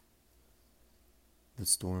The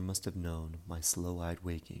storm must have known my slow-eyed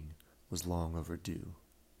waking was long overdue.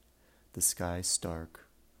 The sky stark,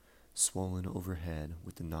 swollen overhead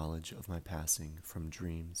with the knowledge of my passing from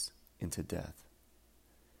dreams into death.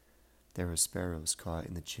 There are sparrows caught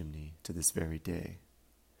in the chimney to this very day,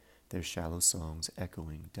 their shallow songs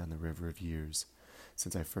echoing down the river of years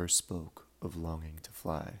since I first spoke of longing to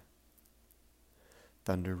fly.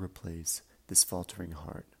 Thunder replace this faltering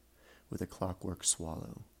heart with a clockwork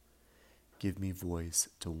swallow. Give me voice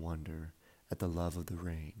to wonder at the love of the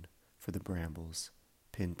rain for the brambles,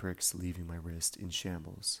 pinpricks leaving my wrist in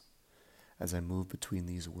shambles, as I move between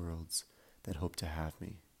these worlds that hope to have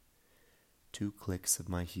me. 2 clicks of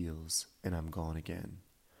my heels and I'm gone again,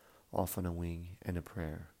 off on a wing and a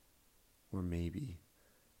prayer, or maybe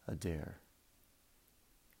a dare.